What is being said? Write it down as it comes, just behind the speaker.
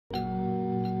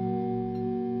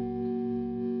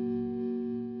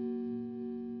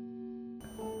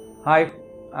Hi,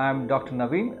 I'm Dr.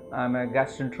 Naveen. I'm a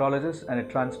gastroenterologist and a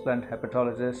transplant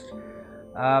hepatologist.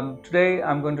 Today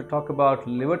I'm going to talk about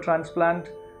liver transplant.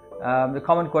 The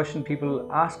common question people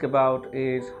ask about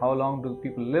is how long do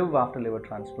people live after liver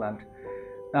transplant?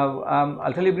 Now,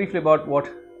 I'll tell you briefly about what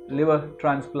liver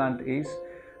transplant is.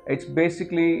 It's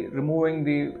basically removing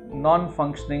the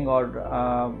non-functioning or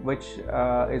which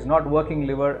is not working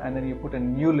liver, and then you put a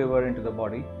new liver into the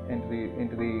body,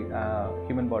 into the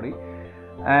human body.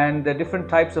 And there are different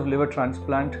types of liver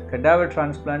transplant: cadaver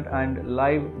transplant and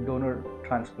live donor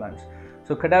transplants.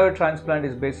 So cadaver transplant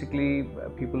is basically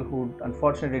people who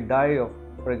unfortunately die of,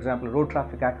 for example, road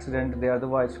traffic accident. They are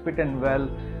otherwise fit and well,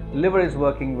 liver is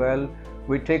working well.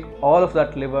 We take all of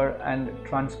that liver and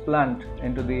transplant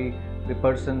into the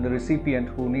person, the recipient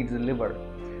who needs the liver.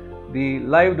 The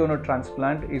live donor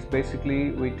transplant is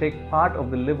basically we take part of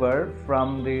the liver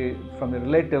from the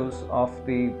relatives of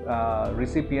the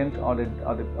recipient or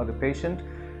the patient,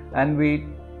 and we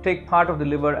take part of the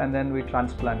liver and then we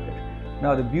transplant it.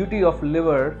 Now the beauty of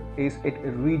liver is it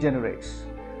regenerates.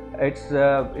 It's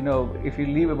if you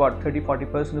leave about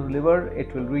 30-40% of liver,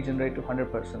 it will regenerate to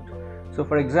 100%. So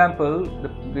for example,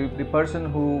 the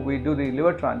person who we do the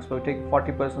liver transfer, we take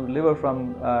 40% of the liver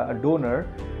from a donor.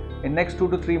 In next 2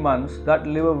 to 3 months, that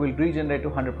liver will regenerate to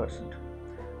 100%.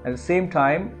 At the same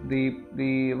time,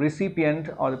 the recipient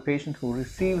or the patient who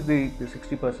receives the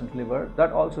 60% liver,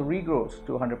 that also regrows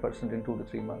to 100% in 2 to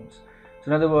 3 months. So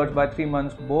in other words, by 3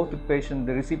 months, both the patient,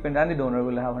 the recipient and the donor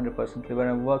will have 100% liver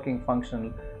and working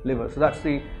functional liver. So that's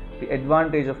the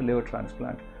advantage of a liver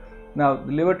transplant. Now,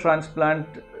 the liver transplant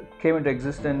came into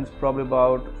existence probably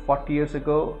about 40 years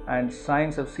ago, and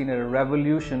science have seen a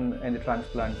revolution in the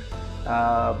transplant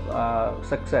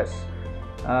success.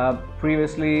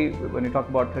 Previously, when you talk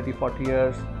about 30-40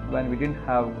 years, when we didn't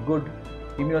have good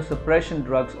immunosuppression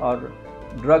drugs or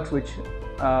drugs which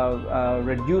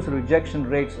reduce rejection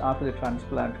rates after the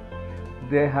transplant,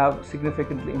 they have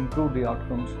significantly improved the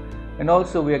outcomes. And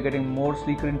also we are getting more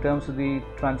sleeker in terms of the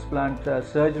transplant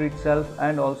surgery itself,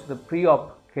 and also the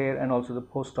pre-op care and also the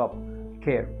post-op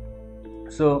care.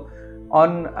 So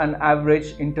on an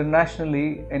average,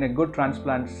 internationally, in a good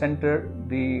transplant center,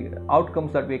 the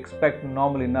outcomes that we expect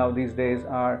normally now these days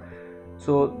are,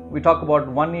 so we talk about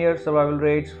 1-year survival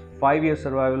rates, 5-year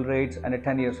survival rates, and a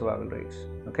 10-year survival rates.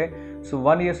 Okay, so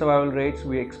 1-year survival rates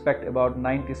we expect about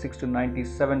 96 to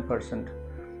 97%.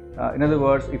 In other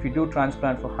words, if you do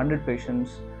transplant for 100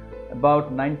 patients,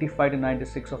 about 95 to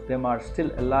 96 of them are still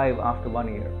alive after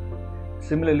 1 year.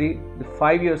 Similarly, the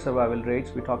 5-year survival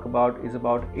rates we talk about is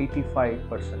about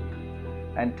 85%,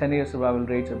 and 10-year survival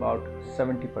rates about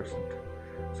 70%.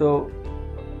 So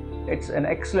it's an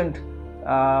excellent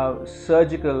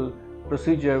surgical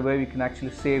procedure where we can actually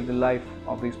save the life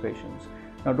of these patients.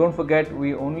 Now don't forget,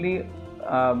 we only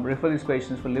refer these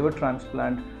patients for liver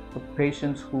transplant for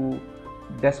patients who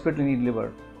desperately need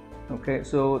liver. Okay,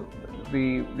 so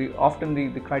often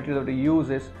the criteria that we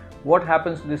use is what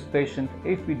happens to this patient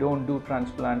if we don't do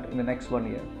transplant in the next 1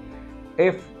 year.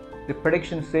 If the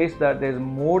prediction says that there's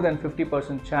more than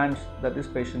 50% chance that this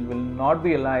patient will not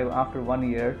be alive after 1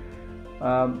 year,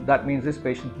 that means this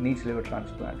patient needs liver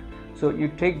transplant. So you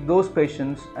take those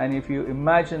patients, and if you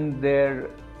imagine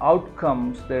their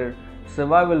outcomes, their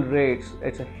survival rates,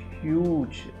 it's a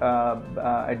huge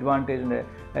advantage and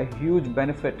a huge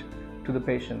benefit to the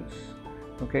patients.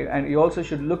 Okay, and you also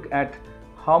should look at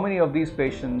how many of these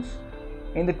patients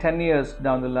in the 10 years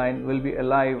down the line will be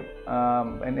alive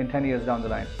and in 10 years down the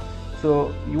line.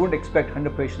 So you wouldn't expect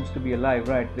 100 patients to be alive,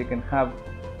 right? They can have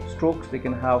strokes, they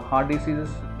can have heart diseases,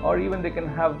 or even they can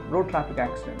have road traffic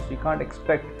accidents. You can't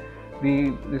expect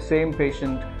the same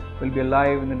patient will be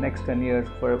alive in the next 10 years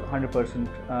for a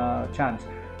 100% chance.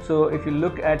 So if you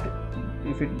look at,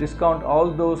 if you discount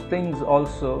all those things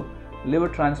also, liver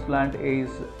transplant is,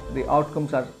 the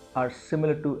outcomes are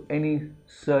similar to any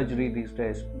surgery these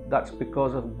days. That's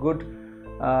because of good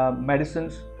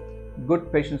medicines,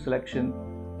 good patient selection,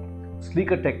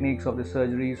 sleeker techniques of the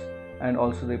surgeries, and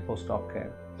also the post-op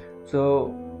care.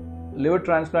 So liver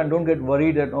transplant, don't get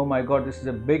worried that, oh my god, this is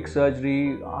a big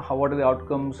surgery, what are the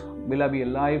outcomes, will I be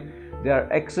alive? There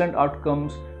are excellent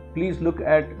outcomes. Please look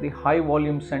at the high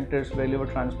volume centers where liver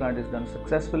transplant is done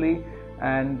successfully,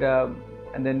 and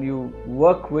then you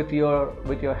work with your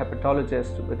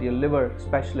hepatologist, with your liver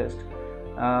specialist,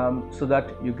 so that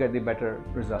you get the better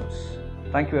results.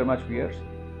 Thank you very much, viewers.